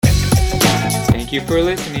Thank you for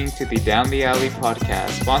listening to the Down the Alley podcast,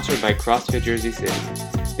 sponsored by CrossFit Jersey City.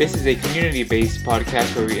 This is a community-based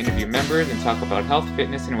podcast where we interview members and talk about health,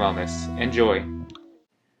 fitness, and wellness. Enjoy.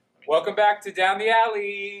 Welcome back to Down the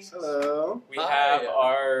Alley. Hello. We have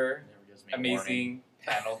our amazing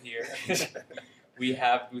panel here. We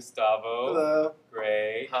have Gustavo, Hello.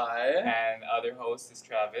 Gray, Hi. and other host is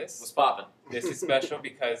Travis. What's poppin'? This is special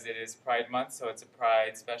because it is Pride Month, so it's a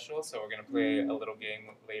Pride special. So we're going to play a little game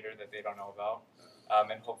later that they don't know about,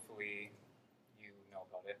 and hopefully you know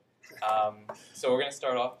about it. So we're going to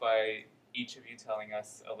start off by each of you telling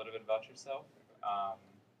us a little bit about yourself,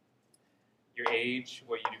 your age,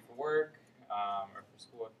 what you do for work, or for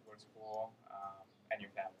school, if you go to school, and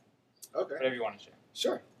your family. Okay. Whatever you want to share.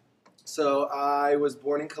 Sure. So I was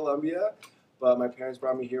born in Columbia, but my parents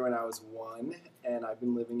brought me here when I was 1, and I've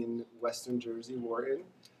been living in Western Jersey, Wharton,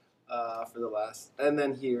 for the last, and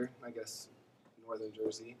then here, I guess, Northern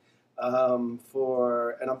Jersey, and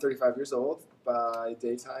I'm 35 years old. By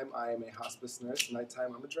daytime, I am a hospice nurse.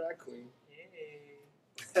 Nighttime, I'm a drag queen.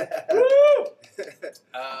 Yay!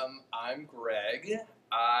 I'm Greg.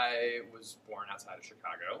 I was born outside of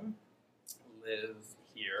Chicago. Live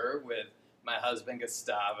here with my husband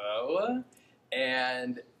Gustavo,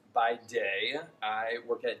 and by day I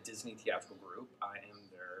work at Disney Theatrical Group. I am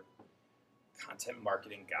their content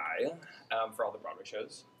marketing guy for all the Broadway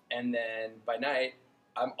shows, and then by night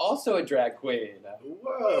I'm also a drag queen.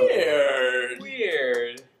 Whoa.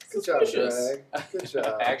 Weird. Good job, Suspicious. Greg. Good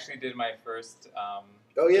job. I actually did my first.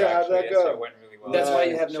 Oh, yeah, drag how'd show that yesterday. go? It went really well. That's why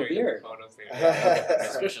you I'll have no show you beard. the photos later.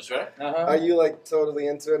 Suspicious, right? Are you like totally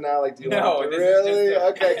into it now? Like, do you No, want to this is really? just a-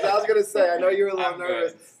 Okay, because I was gonna say, I know you were a little I'm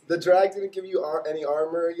nervous. good. The drag didn't give you any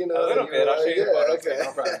armor, you know. A little that you were bit. I'll show you the photos okay. later.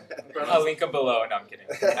 No problem. I'll link them below. No, I'm kidding.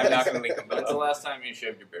 I'm not going to link them When's the below. last time you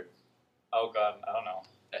shaved your beard? Oh, God. I don't know.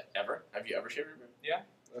 Ever? Have you ever shaved your beard?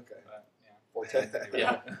 Okay. But, yeah. 410.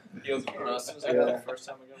 Yeah. Feels I don't know, weird. as soon as I got it the first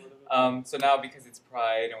time I got rid of it. So now, because it's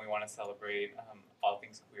Pride and we want to celebrate all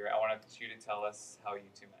things queer, I wanted you to tell us how you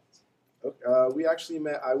two met. Okay. We actually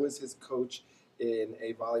met. I was his coach in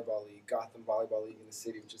a volleyball league, Gotham Volleyball League in the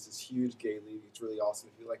city, which is this huge gay league. It's really awesome.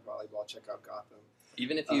 If you like volleyball, check out Gotham.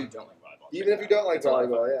 Even if you don't like volleyball. Even if you don't like It's a lot of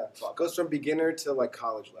volleyball, fun. yeah. It's a lot of Goes from beginner to like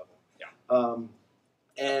college level. Yeah.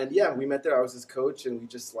 And yeah, we met there. I was his coach, and we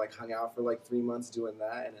just like hung out for like 3 months doing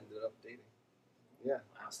that, and ended up dating. Yeah.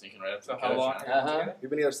 Wow, sneaking right up to So the how couch, long huh? are you together? We've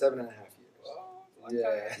been together 7.5 years. Oh, long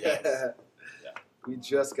Yeah. time. Yes. Yeah. We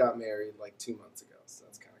just got married like 2 months ago, so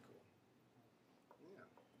that's kind of cool. Yeah.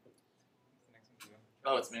 Next one to you.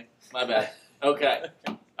 Oh, it's me. My bad. Okay.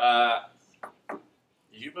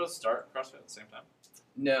 Did you both start CrossFit at the same time?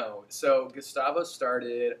 No. So Gustavo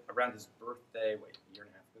started around his birthday, a year and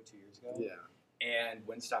a half ago, 2 years ago. Yeah. And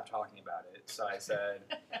wouldn't stop talking about it. So I said,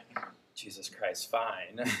 Jesus Christ,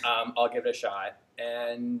 fine. I'll give it a shot.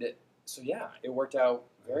 And so, yeah, it worked out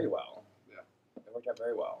very well. Yeah. It worked out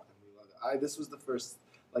very well. And we loved it. This was the first,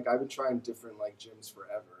 like, I've been trying different, like, gyms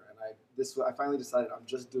forever. And I finally decided I'm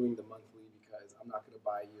just doing the monthly because I'm not going to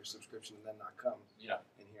buy a year subscription and then not come. Yeah.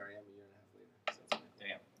 And here I am a year and a half later. So it's pretty cool.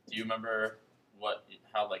 Damn. Do you remember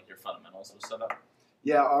how like your fundamentals was set up?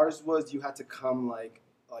 Yeah, ours was you had to come, like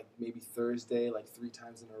maybe Thursday, like 3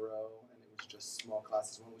 times in a row. And it was just small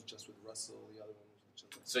classes. One was just with Russell. The other one was with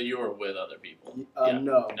children. So you were with other people?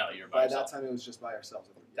 No. No, you were by By that yourself. time, it was just by ourselves.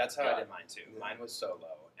 That's how Yeah. I did mine, too. Yeah. Mine was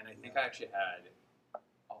solo. And I think I actually had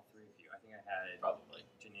all 3 of you. I think I had Probably.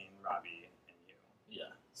 Janine, Robbie, and you.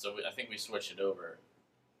 Yeah. So I think we switched it over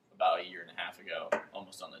about a year and a half ago,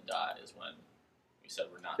 almost on the dot, is when we said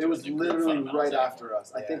we're not. It was doing the group literally fundamentals right anymore. after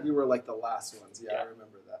us. I think Yeah. we were like the last ones. Yeah, Yeah. I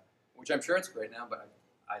remember that. Which I'm sure it's great now, but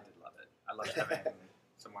I did love it. I love having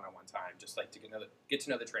some one-on-one time, just like to get to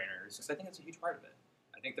know the trainers, because I think it's a huge part of it.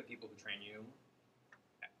 I think the people who train you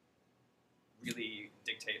really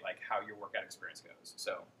dictate like how your workout experience goes.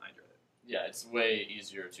 So I enjoyed it. Yeah, it's way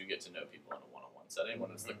easier to get to know people in a one-on-one setting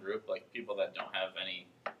when it's the group. Like people that don't have any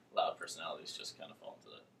loud personalities just kind of fall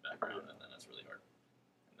into the background, and then it's really hard.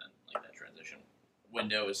 And then like that transition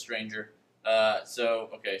window is stranger. So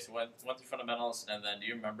went through fundamentals, and then do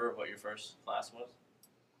you remember what your first class was?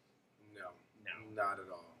 No, No. not at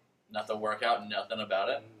all. Not the workout, nothing about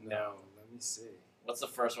it. No, let me see. What's the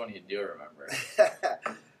first one you do remember?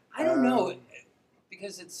 I don't know, Um,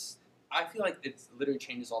 because I feel like it literally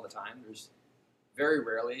changes all the time. There's very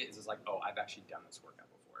rarely is it like, oh, I've actually done this workout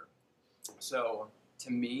before. So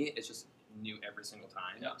to me, it's just new every single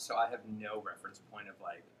time. Yeah. So I have no reference point of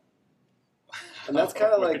like. And that's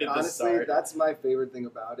kind of where like, did this honestly, start? that's my favorite thing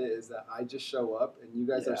about it is that I just show up and you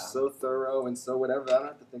guys Yeah. are so thorough and so whatever. I don't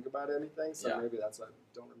have to think about anything. So Yeah. maybe that's why I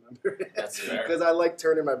don't remember it. That's fair. Because I like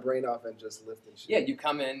turning my brain off and just lifting shit. Yeah, you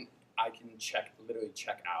come in. I can literally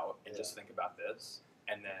check out and just think about this,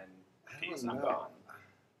 and then I peace, don't I'm know. gone.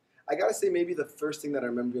 I gotta say, maybe the first thing that I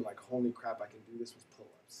remember being like, holy crap, I can do this was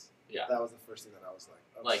pull-ups. Yeah. That was the first thing that I was like,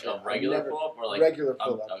 oh, Like shit, a I've regular never- pull-up or like regular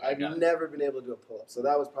pull-up. okay, I've got it. never been able to do a pull-up. So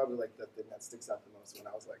that was probably like the thing that sticks out the most when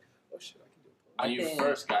I was like, oh shit, I can do a pull-up. I When you think-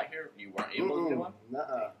 first got here, you weren't able to do one?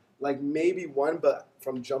 Nuh-uh. Like maybe one, but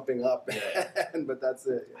from jumping up. Yeah. But that's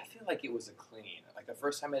it. I feel like it was a clean. Like the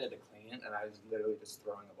first time I did a clean, and I was literally just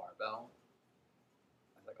throwing a barbell.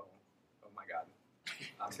 I was like, oh my god,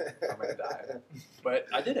 I'm gonna die. But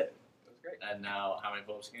I did it. It was great. And now, how many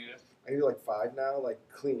pull-ups can you do? I can do like 5 now, like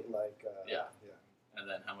clean, like Yeah. And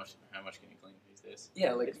then how much can you clean these days?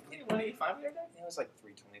 Yeah, like It's 185 the other day? it was like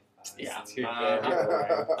 325. Yeah. Too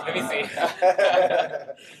Uh, Let me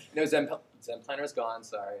see. No, Zen Planner's gone.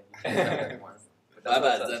 Sorry. You can't do that anymore. But that's Bye what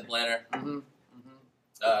bye, it says. Zen Planner.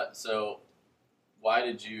 Mm-hmm. So, why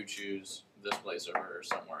did you choose this place over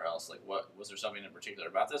somewhere else? Like, what was there something in particular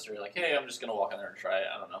about this, or you're like, hey, I'm just gonna walk in there and try it?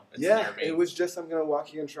 I don't know. It's Yeah, near me. it was just I'm gonna walk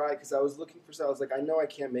here and try because I was looking for. So I was like, I know I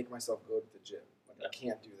can't make myself go to the gym. Like Yeah. I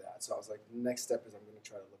can't do that. So I was like, the next step is I'm gonna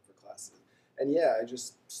try to look for classes. And yeah, I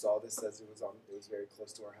just saw this as it was very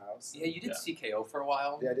close to our house. Yeah, you did CKO for a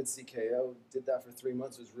while. Yeah, I did CKO. Did that for 3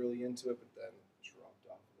 months. Was really into it, but then dropped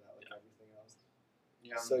off of that like everything else.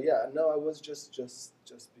 Yeah. So yeah, no, I was just because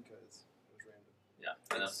it was random. Yeah.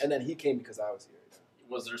 And that's, And then he came because I was here.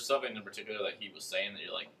 was there something in particular that he was saying that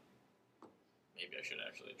you're like, maybe I should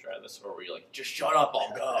actually try this, or were you like, just shut up,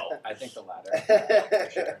 I'll go? I think the latter.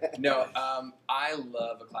 For sure. No, I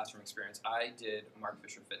love a classroom experience. I did Mark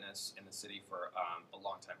Fisher Fitness in the city for a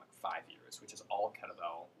long time, like 5 years, which is all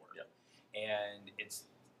kettlebell work. Yep. And it's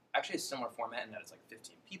actually a similar format in that it's like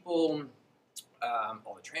 15 people.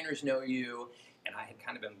 All the trainers know you. And I had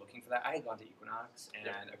kind of been looking for that. I had gone to Equinox and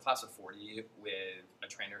a class of 40 with a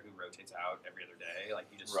trainer who rotates out every other day. Like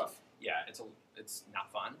you just Rough. Yeah, it's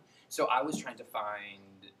not fun. So I was trying to find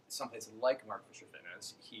someplace like Mark Fisher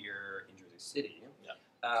Fitness here in Jersey City. Yeah.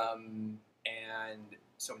 And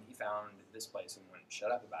so when he found this place and wouldn't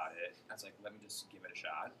shut up about it, I was like, let me just give it a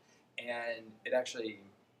shot. And it actually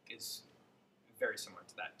is very similar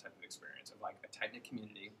to that type of experience of like a tight-knit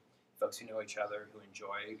community, folks who know each other, who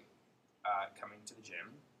enjoy coming to the gym,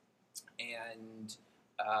 and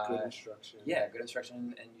Good instruction. yeah, good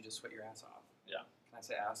instruction, and you just sweat your ass off. Yeah. Can I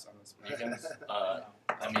say ass on this? You can,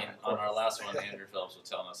 I mean, on our last one, Andrew Phillips was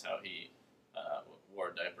telling us how he wore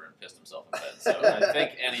a diaper and pissed himself in bed. So I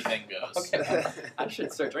think anything goes. Okay. I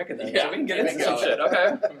should start drinking then. Yeah, So we can get there into we some go. shit.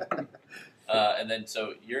 Okay. And then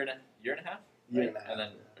so year and a half, Year and a half, and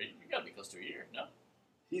then yeah. you gotta be close to a year, no?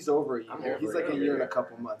 He's over a year. I'm over He's a like a year. year and a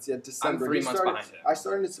couple months. Yeah, December. I'm 3 He months started- behind him. I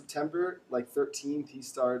started in September, like 13th. He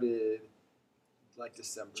started like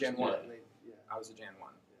December. Jan So, 1. like, yeah. I was a Jan 1,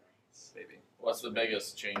 baby. What's the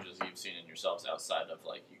biggest changes you've seen in yourselves outside of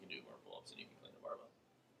like you can do more pull-ups and you can clean the barbell?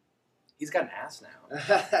 He's got an ass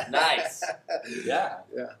now. Nice. Yeah.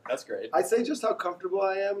 Yeah. That's great. I'd say just how comfortable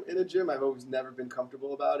I am in a gym. I've always never been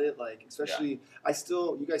comfortable about it. Like, especially,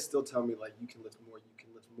 you guys still tell me like you can lift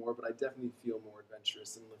more, but I definitely feel more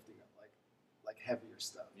adventurous in lifting up like heavier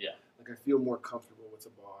stuff. Yeah. Like I feel more comfortable with a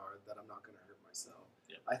bar that I'm not going to hurt myself.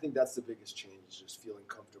 Yeah. I think that's the biggest change, is just feeling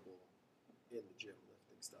comfortable in the gym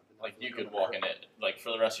lifting stuff. And not Like you feeling could I'm gonna walk in hurt it like for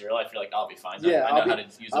the rest of your life. You're like, I'll be fine. Yeah, I know how to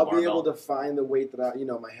use a I'll barbell. be able to find the weight that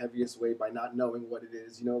my heaviest weight by not knowing what it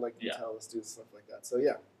is. Like you Yeah. tell us do stuff like that. So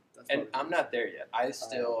yeah, that's And probably I'm not there yet. I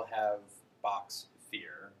still have box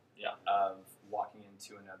fear Yeah. of walking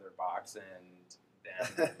into another box and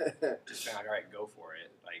then just being like, all right, go for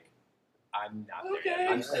it. Like, I'm not there Okay.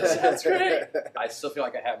 yet. I'm still, That's great. I still feel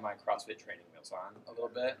like I have my CrossFit training wheels on a little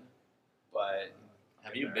bit, but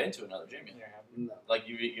Have you been to another gym yet? Yeah. No. Like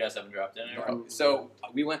you guys haven't dropped in anywhere? No. so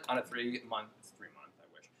we went on a 3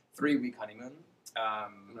 week honeymoon.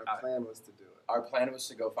 And our plan was to do it. Our plan was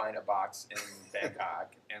to go find a box in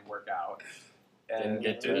Bangkok and work out. Didn't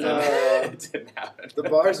get to it. No. It didn't happen. The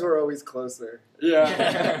bars were always closer.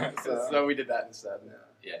 Yeah. So- so we did that instead. Yeah.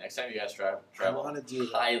 Yeah, next time you guys travel, I want to do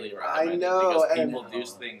that. highly I recommend know, it because and- people do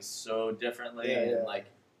things so differently, Yeah, yeah. and like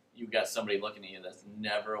you've got somebody looking at you that's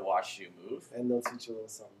never watched you move. And they'll teach you a little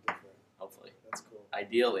something different. Hopefully, That's cool.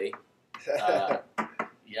 ideally,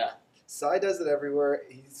 yeah. Sai does it everywhere.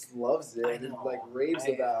 He loves it. I He know. raves I-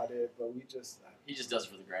 about it, but we just He just does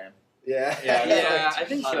it for the gram. yeah. Yeah, I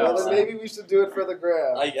think so. Well, then maybe we should do it for the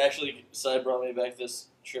gram. I actually, Sai brought me back this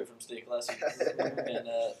shirt from State Class in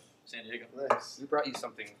San Diego. Nice. We brought you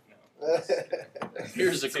something.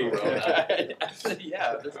 Here's a Corona.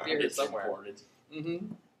 Yeah, there's beer It's somewhere. imported.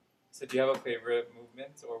 Mm-hmm. So do you have a favorite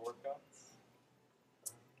movement or workout?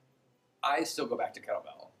 I still go back to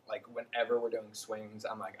kettlebell. Like whenever we're doing swings,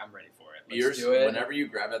 I'm like, I'm ready for it. Let's Yours, do it. whenever you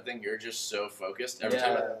grab that thing, you're just so focused. Every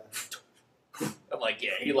time I'm like,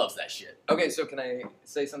 yeah, he loves that shit. Okay, so can I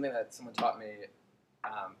say something that someone taught me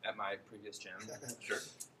at my previous gym? Sure.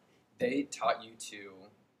 They taught you to,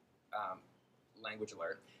 language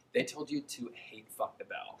alert, they told you to hate fuck the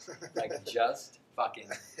bell. Like, just fucking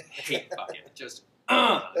hate fuck it. Just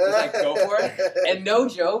like go for it. And no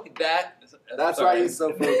joke, That's why he's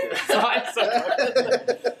so focused. That's why I'm so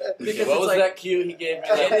focused. Because What it's was like, that cue he gave me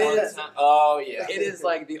that It one is- time? Oh yeah. it is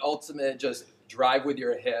like the ultimate just drive with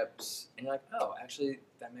your hips. And you're like, oh, actually,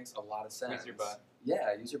 that makes a lot of sense. Use your butt.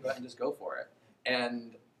 Yeah, use your butt and just go for it.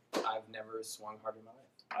 And I've never swung harder in my life.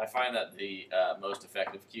 I find that the most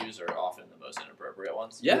effective cues are often the most inappropriate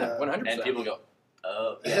ones. Yeah, 100%. And people go,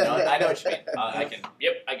 oh, yeah, no, I know what you mean. I can.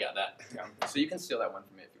 Yep, I got that. Yeah. So you can steal that one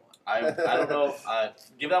from me if you want. I don't know.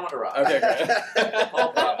 Give that one to Rob. Okay, great.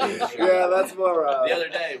 I'll probably- Yeah, that's more. The other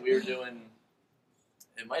day we were doing,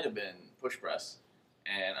 it might have been push press,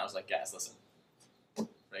 and I was like, guys, listen,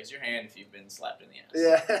 raise your hand if you've been slapped in the ass.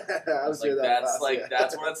 Yeah, I was like, doing that. that's class, like yeah.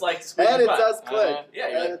 that's what it's like to squeeze And your it butt. does click. Yeah,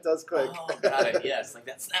 you're And like, it does click. oh, got it. Yeah, it's like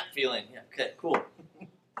that snap feeling. Yeah, okay, cool.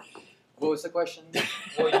 What was the question?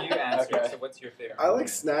 Well, you answered. Okay. So what's your favorite? I like movement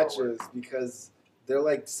snatches forward? because they're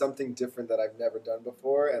like something different that I've never done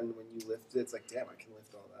before, and when you lift it, it's like, damn, I can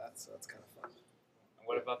lift all that, so it's kind of fun. And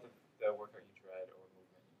what about the workout you dread or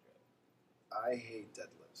movement you dread? I hate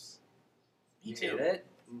deadlifts. You too. hate it?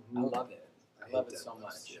 Mhm. I love it. I hate love it so deadlifts,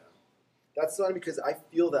 much. Yeah. That's the one because I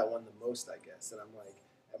feel that one the most, I guess, and I'm like,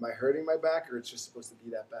 am I hurting my back or it's just supposed to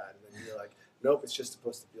be that bad? And then you're like, nope, it's just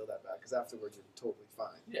supposed to feel that bad because afterwards you're totally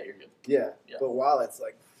fine. Yeah, you're good. Yeah. Yeah. But while it's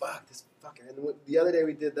like, fuck this fucking. And the other day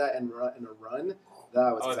we did that in a run.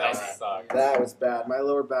 That was Oh, bad. that sucks. That was bad. My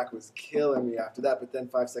lower back was killing me after that, but then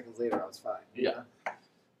 5 seconds later I was fine. you Yeah. know?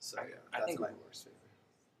 So yeah, I that's think- my worst favorite.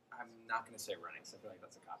 I'm not going to say running because I feel like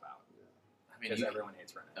that's a cop out. I mean, Because you, everyone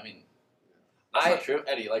hates running. I mean, that's I- not true.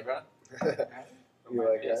 Eddie, you like running? You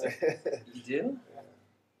like Yes. that? You do? Yeah.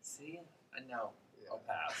 See? No. Yeah. I'll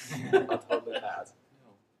pass. I'll totally pass.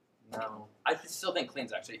 No. I still think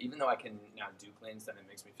cleans actually, even though I can now do cleans, then it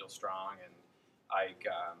makes me feel strong and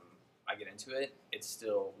I get into it. It's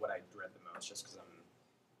still what I dread the most just because I'm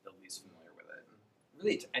the least familiar with it.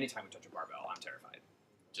 Really, anytime we touch a barbell, I'm terrified.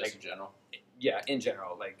 Just Like- in general. Yeah, in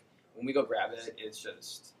general. Like, when we go grab it, it's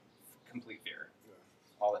just complete fear. Yeah.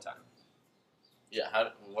 All the time. Yeah.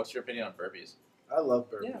 What's your opinion on burpees? I love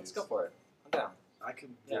burpees. Yeah, let's go for it. I'm down. I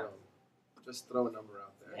could Yeah. just throw a number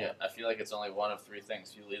out there. Yeah, I feel like it's only one of three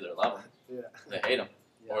things. People either love them, Yeah. they hate them,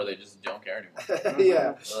 Yeah. or they just don't care anymore.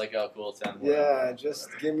 Yeah. They're like, oh, cool, 10. Yeah, whatever. just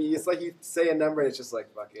give me. It's like you say a number, and it's just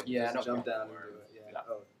like fuck it. Yeah, just I don't jump care. down and do it. Yeah. Yeah.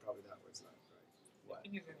 Oh, probably that word's not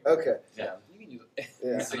You can use any right. word. Okay. Yeah. You can use it.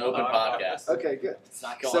 Yeah. It's an open podcast. Okay. Good. It's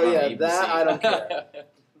not going So on yeah, the that ABC. I don't care.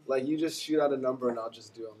 Like you just shoot out a number, and I'll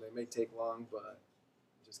just do them. They may take long, but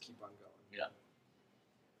just keep on going.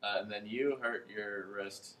 And then you hurt your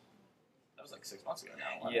wrist. That was like 6 months ago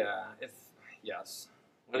now. wasn't it? Yeah. Yes.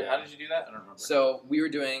 What, How did you do that? I don't remember. So we were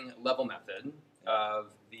doing level method of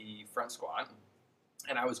the front squat,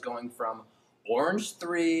 and I was going from orange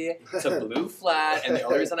 3 to blue flat, and the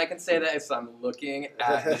only reason I can say that is I'm looking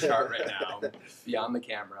at the chart right now beyond the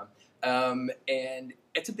camera. And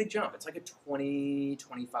it's a big jump. It's like a 20,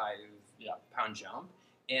 25 pound jump.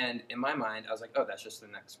 And in my mind, I was like, oh, that's just the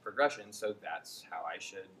next progression, so that's how I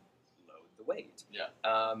should load the weight. Yeah.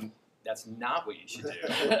 That's not what you should do.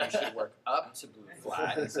 You should work up to blue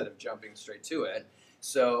flat instead of jumping straight to it.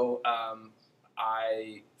 So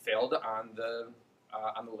I failed on the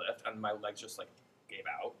lift, and my legs just like gave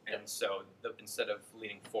out. And so instead of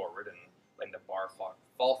leaning forward and letting the bar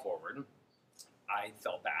fall forward, I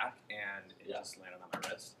fell back, and it just landed on my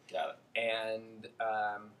wrist. Got it. And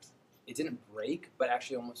it didn't break, but I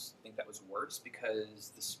actually almost think that was worse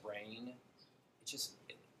because the sprain,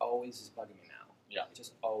 it always is bugging me now. Yeah. It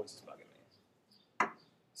just always is bugging me.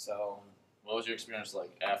 So, What was your experience like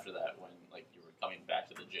after that when like you were coming back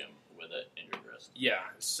to the gym with an injured wrist? yeah.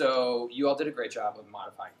 So you all did a great job of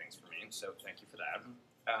modifying things for me, so thank you for that.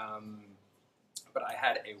 But I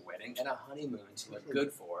had a wedding and a honeymoon to look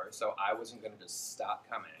good for, so I wasn't going to just stop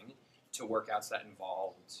coming to workouts that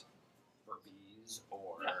involved burpees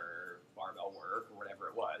or barbell work or whatever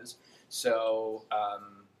it was. So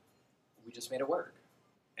we just made it work.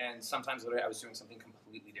 And sometimes literally I was doing something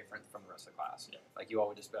completely different from the rest of the class. Yeah. Like you all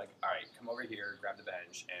would just be like, all right, come over here, grab the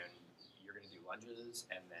bench, and you're going to do lunges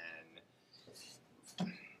and then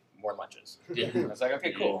more lunges. Yeah. I was like,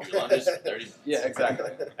 okay, cool. You lunges for 30 minutes. Yeah,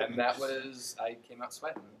 exactly. And that was, I came out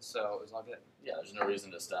sweating, so it was all good. Yeah, there's no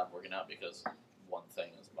reason to stop working out because one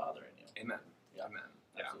thing is bothering you. Amen. Yeah. Amen.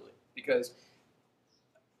 Absolutely. Because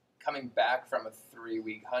coming back from a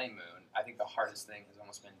 3-week honeymoon, I think the hardest thing has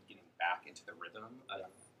almost been getting back into the rhythm of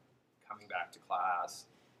coming back to class,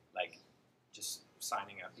 like just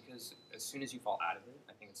signing up. Because as soon as you fall out of it,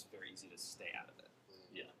 I think it's very easy to stay out of it.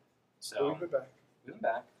 Yeah. So We've been back. we've been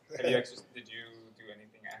back. Did you do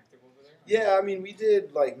anything active over there? Yeah, I mean, we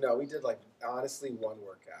did honestly one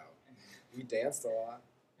workout. We danced a lot.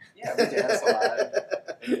 Yeah, we danced a lot.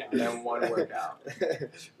 Yeah. And then one workout.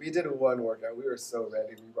 We did one workout. We were so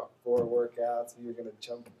ready. We brought 4 workouts. We were gonna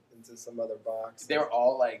jump into some other box. They were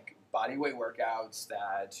all like body weight workouts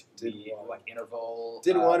that Did we one. like interval.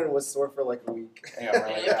 Did one and was sore for like a week. Yeah, we're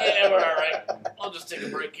like, Yeah, we're all right. I'll just take a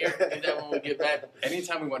break here. Do that when we get back.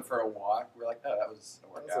 Anytime we went for a walk, we're like, oh, that was a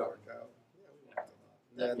That was a workout. workout. Yeah, we worked a lot.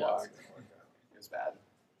 That Yeah, counts. that was a workout. It was bad.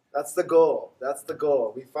 That's the goal. That's the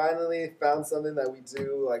goal. We finally found something that we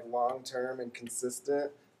do like long term and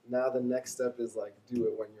consistent. Now the next step is like do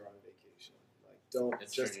it when you're on vacation. Like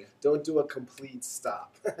It's don't tricky. don't do a complete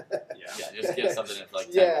stop. Yeah. Yeah, just get something in for like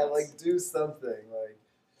 10 yeah, minutes. like do something. Like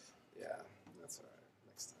yeah, that's all right.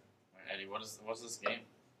 Next time. Eddie, what's this game?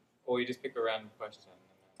 Or you just pick a random question.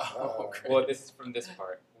 Oh, great. Well, this is from this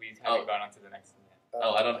part. We haven't gone on to the next one yet.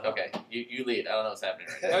 Oh, I don't. Okay, you lead. I don't know what's happening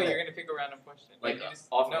right No, now. you're gonna pick a random question. Like, you just,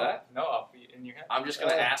 off of no, that? No, off in your head. I'm just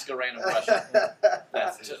gonna ask a random question.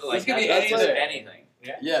 That's just, like This could be that's just anything.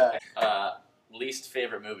 anything. Yeah. Least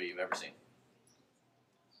favorite movie you've ever seen?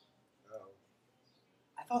 Oh.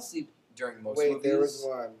 I fell asleep during most Wait, movies. there was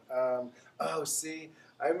one. See,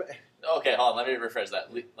 I'm. Okay, hold on. Let me rephrase that.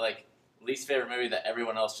 Least favorite movie that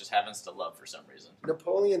everyone else just happens to love for some reason.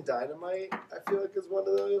 Napoleon Dynamite, I feel like is one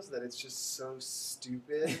of those that it's just so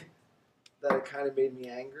stupid that it kind of made me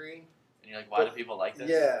angry. And you're like, why do people like this?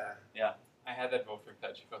 Yeah. I had that vote for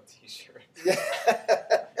Petrico T-shirt. Yeah.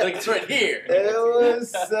 Like it's right here. It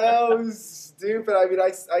was so stupid. I mean,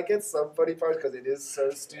 I get some funny parts because it is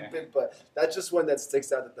so stupid, but that's just one that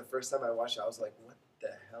sticks out that the first time I watched it, I was like, what the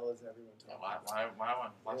hell is everyone talking about? Why am I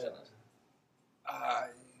watching Yeah. this? I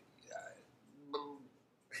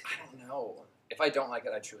don't know. If I don't like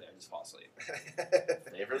it, I just fall asleep.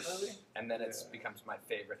 Favorite movie? And then it Yeah. becomes my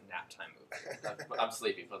favorite nap time movie. I'm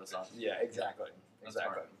sleepy. Put this on. Yeah, exactly. That's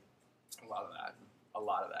Exactly. A lot of that. A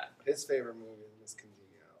lot of that. His favorite movie is Miss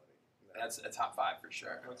Congeniality. That's a top 5 for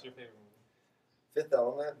sure. What's your favorite movie? Fifth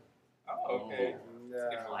Element. Oh, okay.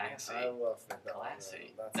 Yeah, Classy. I love Fifth Element.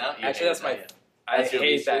 Classy. That's Now you Actually, hate that's it, my- don't you? I That's your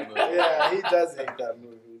hate least that favorite movie. yeah, he does hate that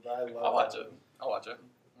movie, but I love I'll watch it. I'll watch it.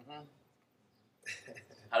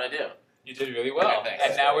 How'd I do? You did really well. Okay, thanks.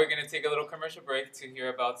 And now we're going to take a little commercial break to hear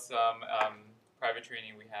about some private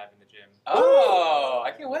training we have in the gym. Oh,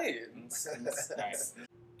 I can't wait. Nice.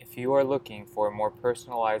 If you are looking for a more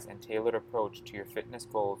personalized and tailored approach to your fitness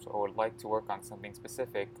goals or would like to work on something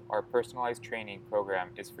specific, our personalized training program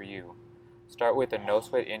is for you. Start with a no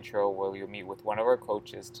sweat intro where you'll meet with one of our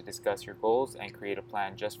coaches to discuss your goals and create a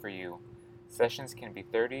plan just for you. Sessions can be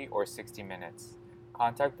 30 or 60 minutes.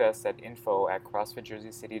 Contact us at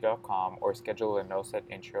info@crossfitjerseycity.com or schedule a no sweat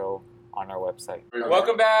intro on our website.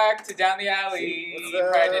 Welcome back to Down the Alley, What's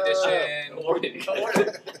up? Pride Edition. Where did it go?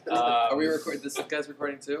 Are we recording? This guy's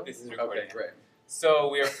recording too? This is recording. Okay, great. So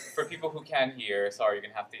we are, for people who can't hear, sorry, you're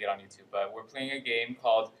gonna have to get on YouTube, but we're playing a game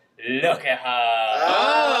called Look at Her.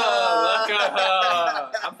 Oh, look at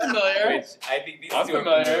her. I'm familiar. Which I think these I'm two are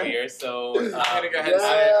familiar. familiar. So I'm gonna go ahead and Yes.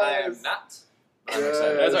 say I am not. I'm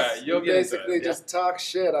excited. That's all right. You'll You get into basically it, yeah. just talk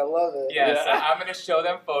shit. I love it. yeah, Yeah. so I'm gonna show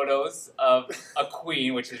them photos of a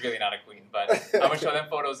queen, which is really not a queen, but I'm gonna show them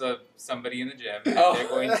photos of somebody in the gym. And Oh. they're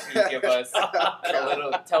going to give us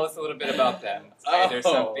tell us a little bid about them. Either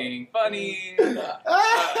Oh. something funny,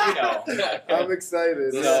 Ah! you know. I'm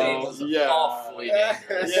excited. This So- seems yeah. awfully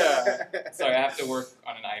dangerous. Yeah. Sorry, I have to work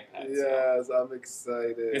on an iPad. So. Yes, I'm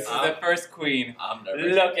excited. This is the first queen. I'm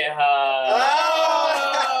nervous. Look at her.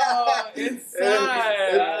 Ah!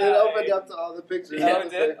 Inside. It opened up to all the pictures. Yeah, I'll it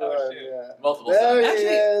just did? take Oh, one, shoot. yeah. Multiple There times. he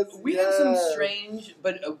is. We have some yeah. strange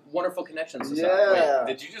but wonderful connections to Yeah.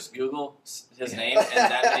 Wait, did you just Google his name and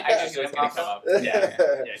that many Actually, pictures it's gonna gonna come pop up? up.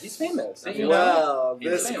 Yeah, he's famous. I You feel know? Now, He's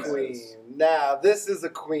this famous. queen. Now, this is a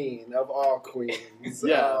queen of all queens.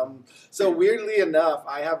 Yeah. So weirdly enough,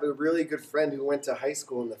 I have a really good friend who went to high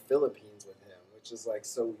school in the Philippines with him, which is like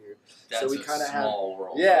so weird. That's So we a kinda have- small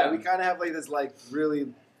world. Yeah, we kind of have like this like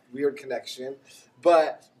really weird connection,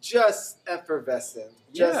 but just effervescent,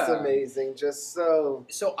 just Yeah. amazing, just so.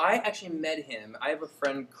 So I actually met him. I have a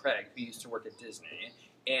friend, Craig, who used to work at Disney,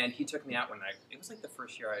 and he took me out one night. It was like the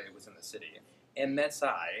first year I was in the city, and met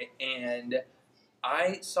Sai, and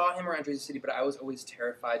I saw him around Jersey City, but I was always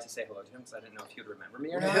terrified to say hello to him because I didn't know if he would remember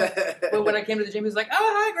me or not. But when I came to the gym, he was like, "Oh,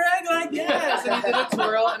 hi, Greg!" Like, yes, and he did a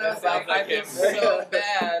twirl, and I was That like, sounds I like feel him. so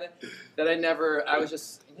bad that I was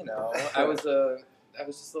just, I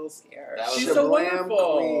was just a little scared. That was She's a so Shablam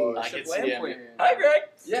wonderful. queen. I could Shablam see him. queen. Hi, Greg.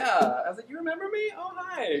 Yeah, I was like, "You remember me? Oh,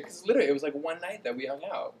 hi!" Because literally, it was like one night that we hung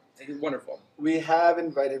out. He's wonderful. We have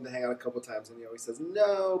invited him to hang out a couple times, and he always says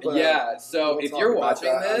no. But Yeah. So we'll if talk you're about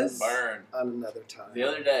watching that this, Burn. on another time. The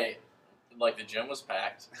other day, like the gym was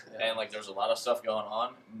packed, Yeah. and like there was a lot of stuff going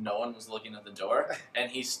on. No one was looking at the door,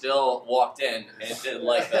 and he still walked in and did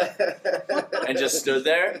like that, and just stood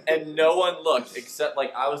there, and no one looked except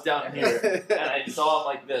like I was down here, and I saw him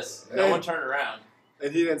like this. No one turned around,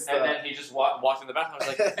 And he didn't stop. and then he just walked in the bathroom. I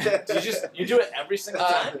was like, "You do it every single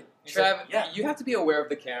time?" He's Trav, like, "Yeah." you have to be aware of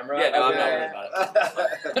the camera. Yeah, no, I'm not Yeah. worried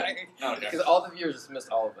about it. Okay. Because all the viewers just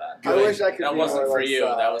missed all of that. I wish I could That be wasn't more for like you.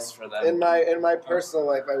 Sai. That was for them. in my personal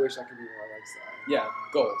life. I wish I could be more like Sai. Yeah,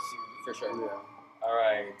 goals for sure. Yeah. All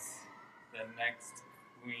right. The next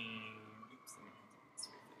queen. Oops, let me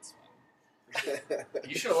wait for this one.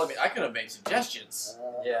 You should have let me. I could have made suggestions.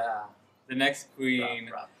 Yeah. The next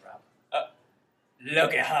queen. Rob.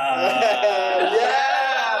 Look at her.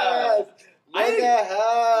 Yes! Look at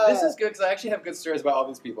her! This is good because I actually have good stories about all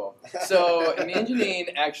these people. So me and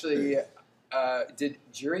Janine actually did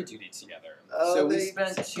jury duty together. Oh, So we they-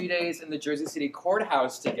 spent 2 days in the Jersey City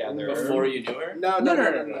courthouse together. Before you knew her? No.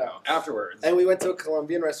 Afterwards. And we went to a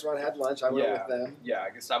Colombian restaurant, had lunch. I went Yeah. with them. Yeah,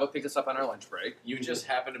 Gustavo picked us up on our lunch break. You just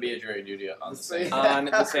happened to be a jury duty on the same. On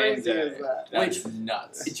the How same crazy day. is that? That's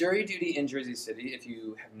nuts. Jury duty in Jersey City, if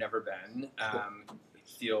you have never been,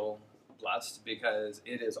 feel blessed because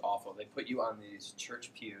it is awful. They put you on these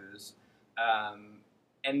church pews,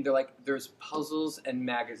 and they're like, there's puzzles and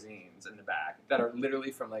magazines in the back that are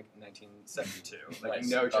literally from like 1972. Like, Nice.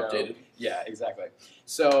 no joke. Updated. Yeah, exactly.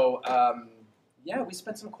 So, yeah, we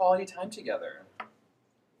spent some quality time together.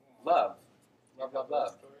 Love.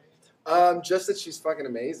 Just that she's fucking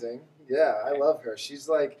amazing. Yeah, I love her. She's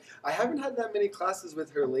like, I haven't had that many classes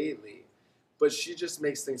with her lately, but she just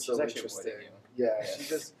makes things She's so actually interesting. avoiding Yeah, she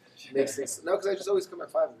just makes things. No, because I just always come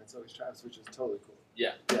at 5 and it's always Travis, which is totally cool.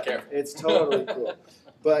 Yeah, Yeah, careful. it's totally cool.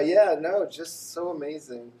 But yeah, no, just so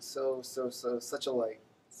amazing. So such a light.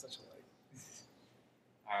 Such a light.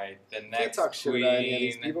 All right. The Can't next talk shit about any of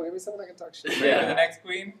these queen. people. Give me someone that can talk shit. Ready for the next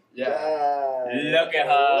queen? Yeah. Look at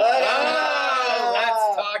her. Oh,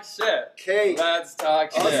 let's talk shit. Cake. Let's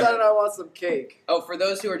talk All of a shit. sudden, I want some cake. Oh, for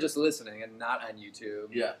those who are just listening and not on YouTube,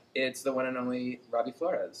 Yeah. it's the one and only Robbie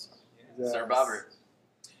Flores. Sir Yes. Robert.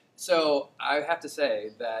 So I have to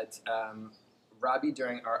say that Robbie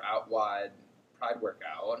during our out wide Pride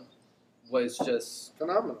workout was just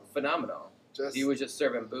Phenomenal. phenomenal. Just He was just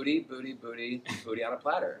serving booty on a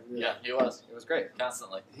platter. Yeah, he was. It was great.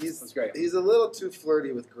 Constantly. It was great. He's a little too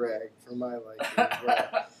flirty with Greg for my liking.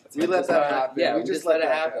 But we let Just that happen. Yeah, we we just let it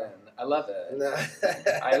happen. I love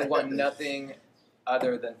it. I want nothing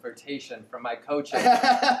other than flirtation from my coaches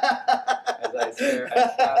as I stare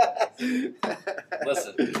at Travis.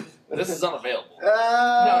 Listen, this is unavailable.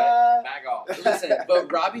 Ah. Back off. Listen,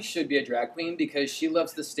 but Robbie should be a drag queen because she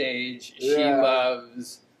loves the stage. She Yeah.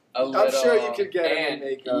 loves a little. I'm sure you could get him in And-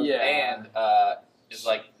 makeup. Yeah. And is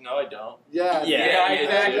like, no, I don't. Yeah, Yeah,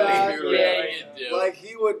 exactly. Yeah, you do. Like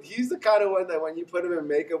he's the kind of one that when you put him in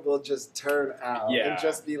makeup will just turn out Yeah. and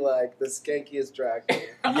just be like the skankiest drag queen.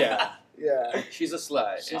 Yeah, Yeah. she's a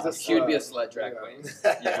slut. She's a She would be a slut. slut drag Yeah. queen.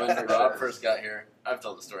 Yeah. for When sure. Rob first got here, I've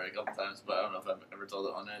told the story a couple times, but I don't know if I've ever told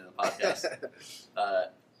it on any of the podcasts.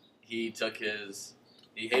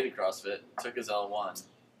 He hated CrossFit, took his L1,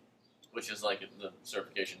 which is like the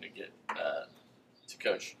certification to get to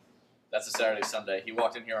coach. That's a Saturday, Sunday. He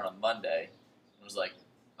walked in here on a Monday and was like,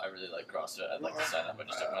 I really like CrossFit. I'd like to sign up. I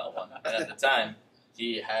just took my L1. And at the time,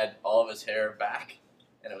 he had all of his hair back,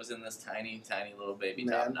 and it was in this tiny, tiny little baby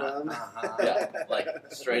top Man knot. bun. Uh-huh. Yeah, like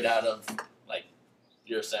straight out of like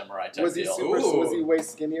You're a Samurai type Was he deal. super? Ooh. Was he way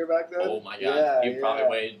skinnier back then? Oh my god, Yeah, he probably yeah.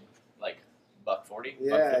 weighed like $140,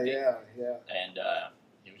 Yeah, $150, yeah, and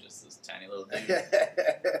he was just this tiny little dude. yeah.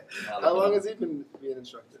 Now How look at long him. has he been being an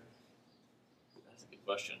instructor? That's a good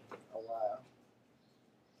question. A while.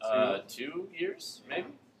 2 years, maybe.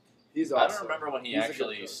 He's I awesome. don't remember when he He's a good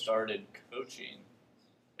actually coach. started coaching.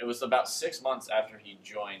 It was about 6 months after he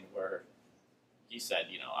joined, where he said,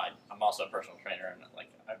 "You know, I'm also a personal trainer, and like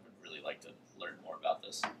I would really like to learn more about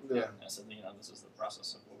this." Yeah. And I said, "You know, this is the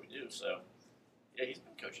process of what we do." So, yeah, he's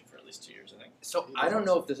been coaching for at least 2 years, I think. So I don't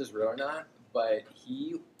know if this is real or not, but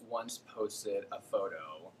he once posted a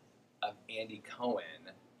photo of Andy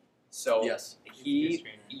Cohen. So Yes. he His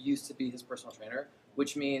trainer. used to be his personal trainer,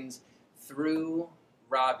 which means through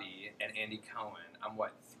Robbie and Andy Cohen, I'm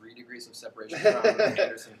what, 3 degrees of separation from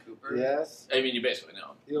Anderson Cooper? Yes. I mean, you basically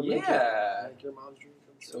know. He'll Yeah. make your mom's dream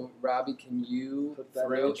come true. So Robbie, can you Put that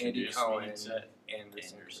through in. Andy Introduce Cohen me to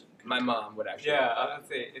Anderson? Anderson My mom would actually. Yeah, I was gonna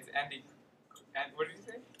say it's Andy. And what did you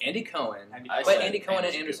say? Andy Cohen. Andy I But said Andy Cohen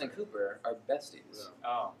and Anderson Anderson Cooper are besties.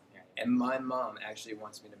 Oh, yeah. And my mom actually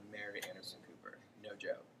wants me to marry Anderson Cooper. No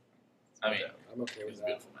joke. I mean, I'm okay he's with a that.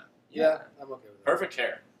 beautiful man. Yeah, I'm okay with that. Perfect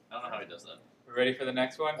hair. I don't know how he does that. We're ready for the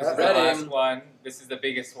next one. This is the Ready. last one. This is the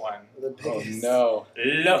biggest one. The biggest. no.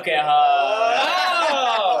 Look at her.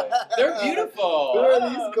 Oh, they're beautiful. Who are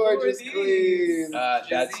these Who are gorgeous these? queens? That's,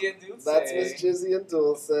 Jizzy and Dulce. That's Miss Jizzy and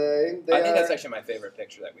Dulce. I think that's actually my favorite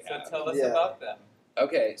picture that we So have. tell us Yeah. about them.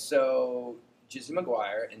 Okay, so Jizzy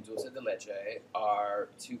McGuire and Dulce de Leche are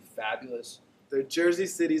 2 fabulous. They're Jersey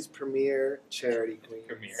City's premier charity queens.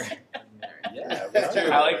 Premiere. Yeah, That's true.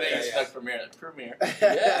 I like that Yeah, you yeah. stuck premiere.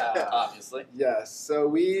 Yeah. Obviously. Yes. So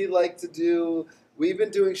we like to do. We've been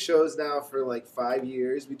doing shows now for like 5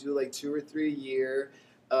 years. We do like 2 or 3 a year,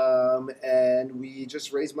 and we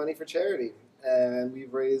just raise money for charity. And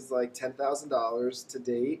we've raised like $10,000 to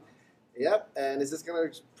date. Yep. And is this gonna?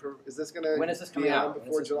 When is this be coming on out? When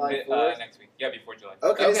before is this July Bit, 4th? next week. Yeah, before July.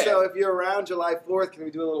 Okay, Okay. so if you're around July 4th, can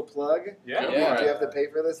we do a little plug? Yeah. Yeah. Do you have to pay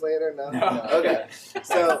for this later? No. No. Okay.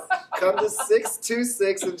 So come to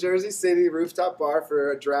 626 in Jersey City Rooftop Bar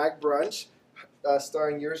for a drag brunch,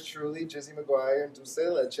 starring yours truly, Jizzy McGuire and Dulce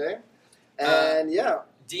Leche. And yeah,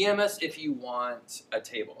 DM us if you want a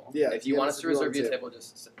table. Yeah, If you DM want us us if to you want reserve a you a table. table,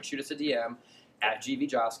 just shoot us a DM at GV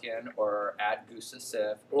Joskin or at Gusa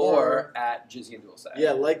Sif Or- or at Jizzy and Dulce.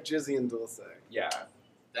 yeah, like Jizzy and Dulce. Yeah.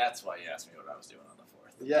 That's why you asked me what I was doing on the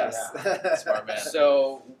 4th. Yes. Smart man.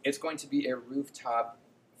 So it's going to be a rooftop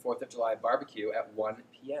 4th of July barbecue at 1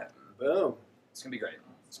 p.m. Boom. It's going to be great.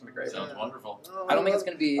 It's going to be great. Sounds wonderful. Oh, I don't think it's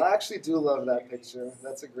going to be. I actually do love that picture.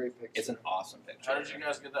 That's a great picture. It's an awesome picture. How did you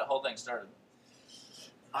guys get that whole thing started?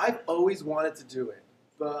 I've always wanted to do it,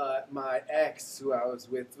 but my ex, who I was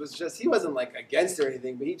with, was just—he wasn't like against or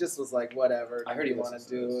anything, but he just was like, whatever. I heard he want to listens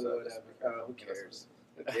do to this, it, so whatever. Who cares?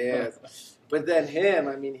 Who cares? But then him,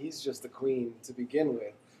 I mean, he's just the queen to begin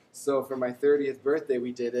with. So for my 30th birthday,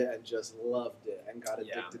 we did it and just loved it and got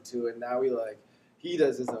Yeah. addicted to it. Now we like, he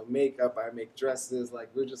does his own makeup, I make dresses. Like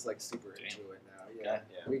we're just like super Damn. into it now. Yeah, Okay.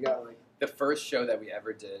 Yeah. we got like The first show that we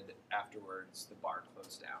ever did afterwards, the bar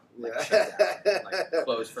closed down. Like, Yeah. shut down. Like,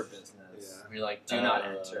 closed for business. Yeah. We're like, Do not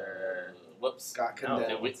enter. Whoops. Got No,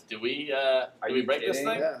 condemned. did we Are did we you break this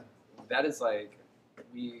kidding? thing? Yeah. That is like,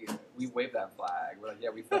 we waved that flag. We're like, yeah,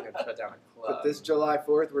 we fucking shut down a club. But this July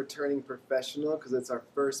 4th, we're turning professional because it's our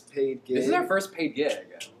first paid gig. This is our first paid gig.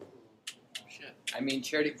 Shit. I mean,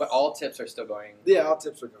 charity, but all tips are still going. Yeah, all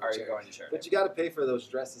tips are going. Are to you charity. going to charity? But you got to pay for those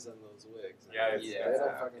dresses and those wigs. Yeah, it's- they yeah,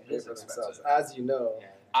 don't fucking it pay is for expensive. themselves, as you know. Yeah.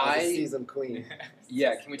 As a I seasoned queen.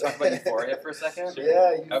 yeah. Can we talk about Euphoria for a second? Sure.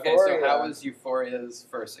 Yeah, Euphoria. Okay, so how was Euphoria's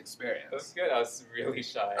first It was experience? good. I was really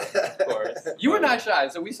shy, of course. You were not shy,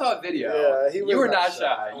 so we saw a video. Yeah, he was you were not not shy.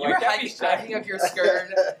 shy. Oh, You were I can't be hiking shy. up your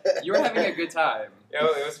skirt. You were having a good time.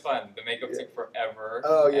 It was fun. The makeup took forever.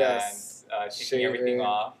 Oh, yes. And taking everything Shaving.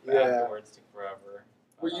 off Yeah. afterwards took forever.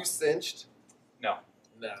 Were you cinched? No.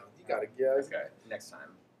 No. You gotta. Yeah. Okay, next time.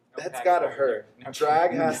 No That's padding gotta over hurt. there. No Drag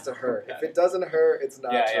padding. has to No hurt. If padding. it doesn't hurt, it's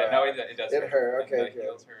not Yeah, drag. yeah. No, it does. It hurt. Okay, And the good.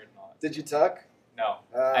 heels hurt and all that. Did you tuck? No.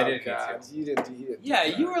 Oh, I didn't need God. to. You didn't. You didn't Yeah, do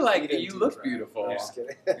you drag. were like, didn't you do looked drag. beautiful. I'm just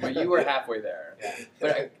kidding. But you were halfway there. Yeah.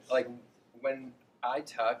 But like when I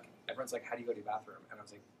tuck, everyone's like, "How do you go to the bathroom?" And I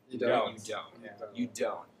was like, You don't. don't. "You don't. Yeah. You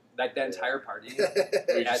don't." Like that entire party. We're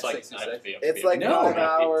just At like, 6 I have to be up It's here. like No, 5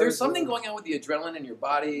 hours. There's something of- going on with the adrenaline in your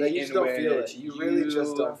body. No, you in just don't feel which it. You really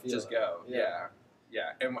just don't feel just it. go. Yeah. Yeah.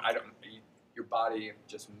 Yeah. And I don't. Your body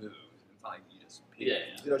just moves. It's not like you just pee. Yeah,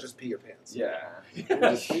 You don't just pee your pants. Yeah.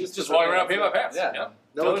 Just walking around peeing my pants. Yeah. Yeah.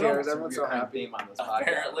 No one Totally cares. normal. Everyone's so Recurring happy. theme on this podcast.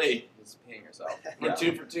 Apparently. Just peeing yourself. We're Yeah.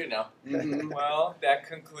 2 for 2 now. Mhm. Well, that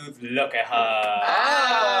concludes Look at Her.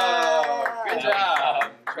 Oh, good job.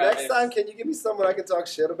 Next time, can you give me someone I can talk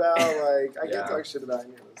shit about? Like, I Yeah. can't talk shit about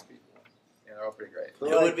any of those people. Yeah, they're all pretty great. Put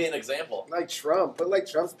Who like, would be an example? like Trump. Put like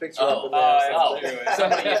Trump's picture Oh, up in there. I'll or do it.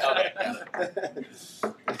 Somebody,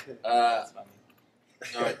 okay. That's funny.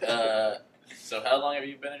 All right. So how long have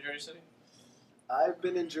you been in Jersey City? I've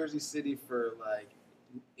been in Jersey City for like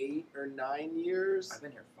 8 or 9 years. I've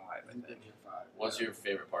been here 5, I I've been think. here 5. What's your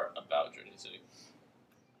favorite part about Jersey City?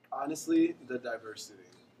 Honestly, the diversity.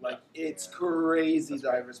 Like, it's Yeah. crazy That's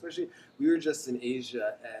right. diverse. Especially, we were just in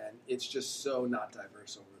Asia, and it's just so not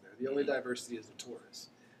diverse over there. The only Mhm. diversity is the tourists.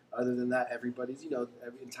 Other than that, everybody's,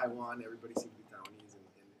 in Taiwan, everybody seems to be Taiwanese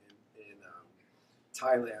in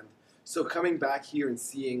Thailand. So coming back here and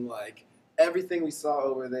seeing, like, everything we saw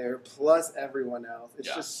over there, plus everyone else. It's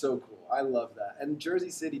Yeah. just so cool. I love that. And Jersey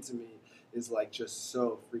City to me is like just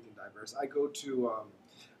so freaking diverse. I go to,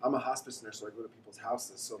 I'm a hospice nurse, so I go to people's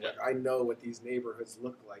houses. So like I know what these neighborhoods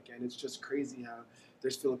look like, and it's just crazy how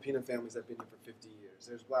there's Filipino families that have been here for 50 years.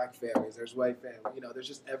 There's black families. There's white families. You know, there's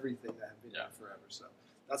just everything that have been here forever. So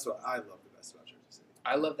that's what I love the best about Jersey City.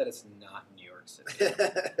 I love that it's not New York City.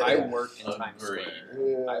 I work in Times Agreed. Square.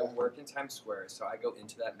 Yeah. I work in Times Square, so I go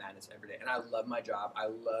into that madness every day. And I love my job. I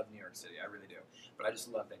love New York City. I really do. But I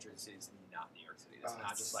just love that Jersey City is not New York City. It's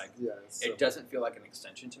not just like, it doesn't feel like an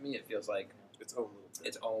extension to me. It feels like its own little thing.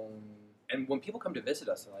 its own. And when people come to visit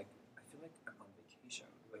us, they're like, I feel like I'm on vacation.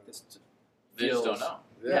 Like this They just feels- don't know.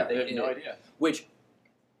 Yeah, They have no idea. Which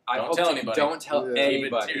I Don't hope tell to- anybody. Don't tell Yeah. Keep it to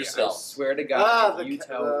anybody. I yourself. swear to God, if you the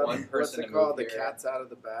tell one person what's to it called? move The here, cat's out of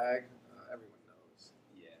the bag. Everyone knows.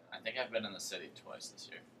 Yeah. I think I've been in the city twice this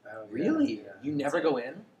year. Oh, yeah, Really? Yeah. You never go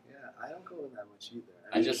in? Yeah, I don't go in that much either.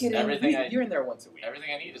 I Are you just- kidding? everything You're in there once a week. Everything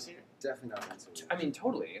I need is here. Definitely not once a week. I mean,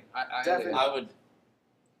 totally. Definitely.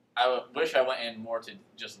 I would wish I went in more to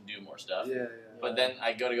just do more stuff. Yeah, yeah. But then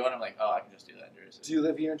I go and I'm like, oh, I can just do that in Jersey City. Do you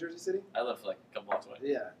live here in Jersey City? I live like a couple blocks away.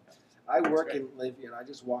 Yeah. I work great. and live here, and I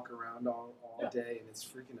just walk around all Yeah. day, and it's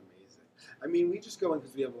freaking amazing. I mean, we just go in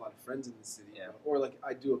because we have a lot of friends in the city. Yeah. Or, like,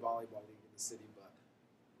 I do a volleyball league in the city, but,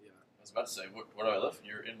 I was about to say, where do I live?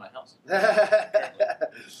 You're in my house. yeah.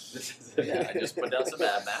 Yeah, I just put down some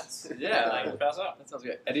ad mats. Yeah, and I can pass out. That sounds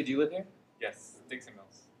good. Eddie, do you live here? Yes, Dixon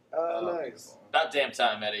Mills. Oh, nice. beautiful. About damn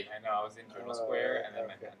time, Eddie. I know, I was in Journal Square and then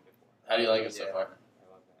okay. Manhattan before. How do you like it so Yeah. far?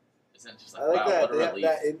 I love that. Isn't it just I like, like wow, that. what a They have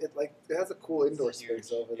relief? that it has a cool indoor It's huge.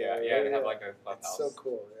 space over Yeah, there. yeah, they have like a It's clubhouse. so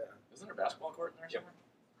cool, yeah. Isn't there a basketball court in there Yep. somewhere?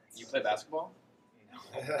 You play basketball? No.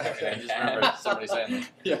 I just remember somebody saying that.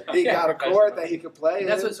 Yeah. He got a court that he could play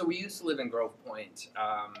That's in. what. So we used to live in Grove Point,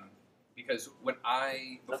 because when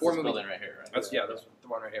I That's before this moving, building right here, right? that's the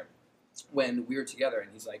one right here. When we were together,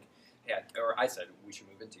 and he's like, "Hey," or I said we should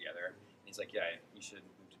move in together. And he's like, "Yeah, you should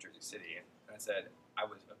move to Jersey City." And I said, I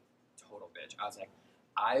was a total bitch. I was like,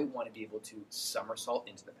 I want to be able to somersault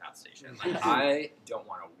into the path station. Like I don't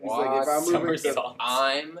want to He's walk. like, if I'm moving to- Somersault.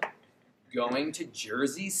 I'm going to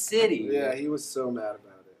Jersey City. Yeah, he was so mad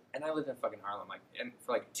about it. And I lived in fucking Harlem, like, and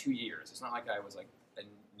for like 2 years. It's not like I was like a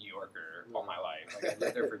New Yorker all my life. Like I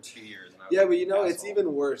lived there for 2 years. And I was Yeah, like, but you know, an it's asshole.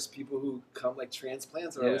 even worse. People who come like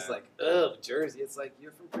transplants are always Yeah. like, ugh, Jersey. It's like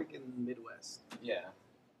you're from freaking Midwest. Yeah,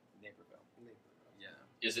 Naperville. Yeah,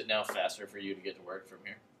 Is it now faster for you to get to work from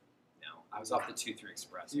here? no, I was off the 2-3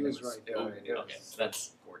 Express. He and it was right. It was, it Okay, was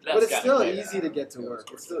that's- gorgeous. that's But it's gotta still be easy to get to It was work.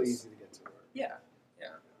 It's still gorgeous. easy to get to work. Yeah,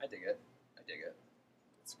 I dig it. I dig it.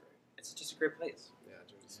 It's great. It's just a great place. Yeah,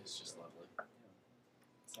 Jersey. It's just lovely.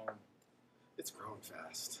 So, It's growing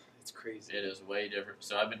fast. It's crazy. It is way different.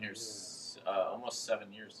 So I've been here almost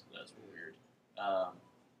 7 years. That's weird.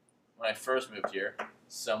 When I first moved here,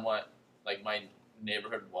 somewhat like my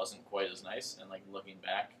neighborhood wasn't quite as nice, and like looking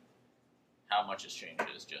back, how much has changed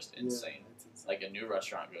is just Yeah, insane. it's insane. Like a new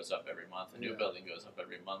restaurant goes up every month, a new Yeah. building goes up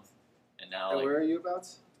every month, and now And like where are you about?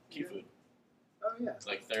 Key Food, Oh yeah. it's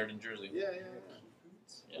like 3rd in Jersey. Yeah. Yeah.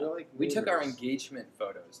 We're like we took our neighbors. engagement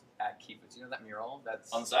photos at Keepers. You know that mural?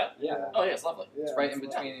 That's On the side? Yeah. Oh yeah, it's lovely. Yeah, It's right in it's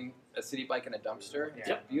between a city bike and a dumpster. It's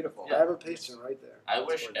Yeah. beautiful. I have a picture right there. I It's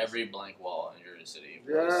wish gorgeous. every blank wall in Jersey City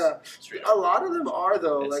was Yeah. street A art. lot of them are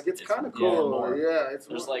though. It's- Like it's it's kind of more and cool. more. Yeah, it's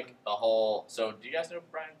There's more- like a whole. So do you guys know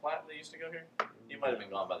Brian Platt that used to go here? He might have been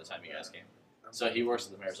gone by the time you guys came. So he works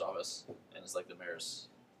at the mayor's office, and it's like the mayor's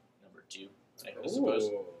number 2, I suppose.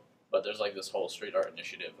 Ooh. But there's like this whole street art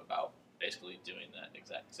initiative about basically doing that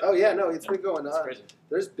exact same Oh yeah, thing. no, it's been going It's on. crazy.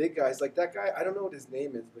 There's big guys like that guy. I don't know what his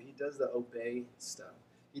name is, but he does the Obey stuff.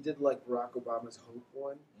 He did like Barack Obama's Hope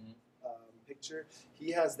one picture.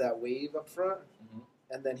 He has that wave up front, Mhm.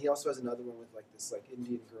 and then he also has another one with like this like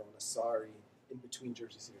Indian girl in a sari in between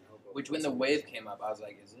Jersey City and Hoboken. Which when the wave came up, I was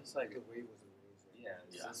like, "Is this like? the wave was amazing. Yeah,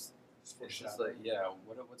 is Yeah. this? It's It's just foreshadowing. like, yeah.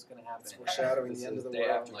 What's gonna happen? It's foreshadowing This the end is of the day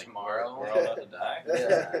world. after Like, tomorrow. We're all about to die.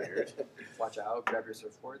 Yeah. Weird. Watch out! Grab your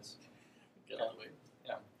surfboards. Get out of the way.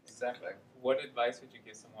 Yeah, exactly. What advice would you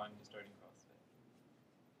give someone just starting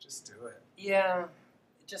CrossFit? Just do it. Yeah,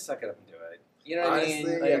 just suck it up and do it. You know what I Honestly,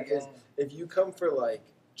 mean? yeah, Like, 'cause if you come for like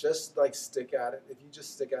just like stick at it, if you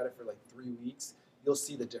just stick at it for like 3 weeks, you'll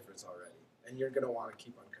see the difference already, and you're gonna want to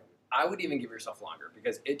keep on coming. I would even give yourself longer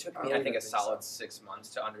because it took I me, don't I think, even a think solid so. 6 months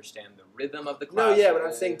to understand the rhythm of the No, class. yeah, but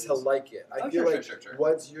I'm saying to like it. I Oh, feel sure, like sure.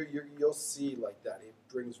 once you'll see like that, it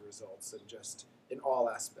brings results and just in all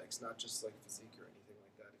aspects, not just like physique or anything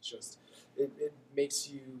like that. It's just it makes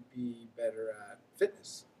you be better at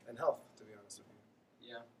fitness and health. To be honest with you,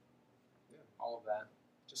 Yeah. Yeah. All of that.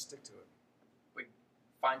 just stick to it.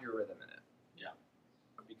 Find your rhythm in it.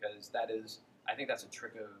 because I think that's a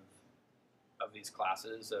trick of these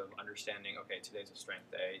classes of understanding. Okay, today's a strength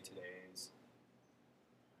day. Today's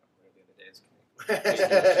what are the other days?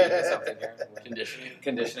 Something here.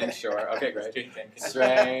 Conditioning, sure. Okay, great.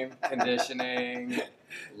 Strength, conditioning,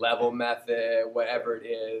 level method, whatever it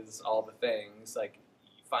is, all the things. Like,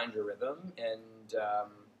 you find your rhythm, and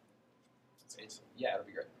yeah, it'll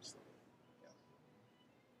be great.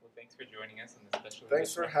 Well, thanks for joining us on this special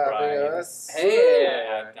Thanks for edition of having Pride us. Hey!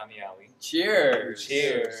 at Down the Alley. Cheers!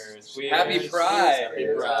 Cheers! Happy Pride! Happy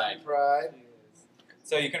Cheers. Pride. Happy Pride.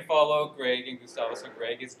 So you can follow Greg and Gustavo. So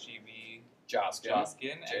Greg is GB Joskin.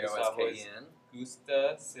 Joskin, and Gustavo is Joskin.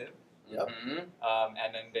 Gusta Siv. Yep. Mm-hmm.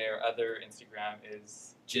 And then their other Instagram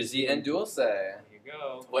is Jizzy and Dulce. there you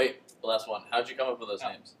go. Wait, the last one. How'd you come up with those Oh.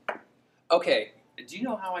 names? Okay, do you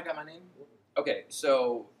know how I got my name? Okay,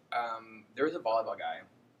 so there was a volleyball guy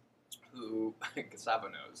who Gustavo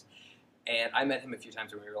knows, and I met him a few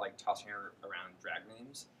times when we were like tossing around drag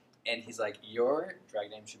names, and he's like, "Your drag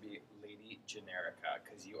name should be Lady Generica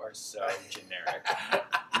because you are so generic."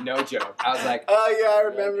 No joke. I was like, Oh yeah, I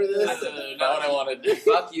remember this. Not what I wanted to do.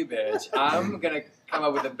 "Fuck you, bitch! I'm gonna come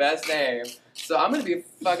up with the best name, so I'm gonna be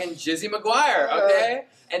fucking Jizzy McGuire, okay?"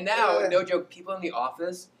 And now, no joke, people in the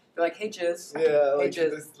office, they're like, "Hey, Jizz." Yeah, Hey, like Jizz.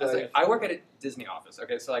 this, I was like, like, I work at a Disney office,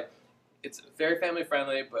 okay? So, like, it's very family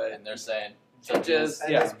friendly, but And they're saying, Jizz,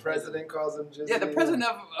 and yeah. his president calls him Jizzy. Yeah, the president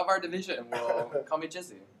of our division will call me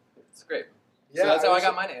Jizzy. It's great. Yeah, so that's how I wish-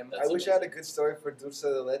 got my name. That's I wish I had a good story for Dulce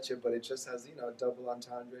de Leche, but it just has, double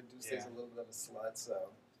entendre. Dulce is Yeah. a little bit of a slut,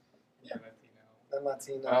 so. Yeah. And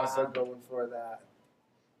Latino, Uh-huh. so going for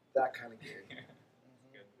that kind of gig.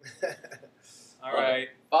 All right.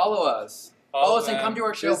 Follow us. Follow us and come to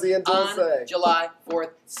our show Jizzy and on Dulce. July 4th,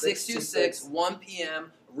 6 to 6, 6. 1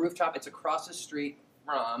 p.m. Rooftop. It's across the street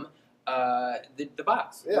from the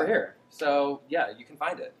box. Yeah. We're here. So, yeah, you can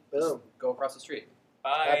find it. Just Boom. go across the street.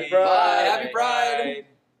 Bye. Happy Pride. Bye. Happy Pride.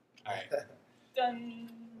 All right. Done.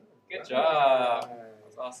 Good job.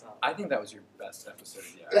 That's awesome. I think that was your best episode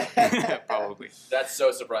yet. Probably. That's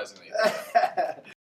so surprisingly.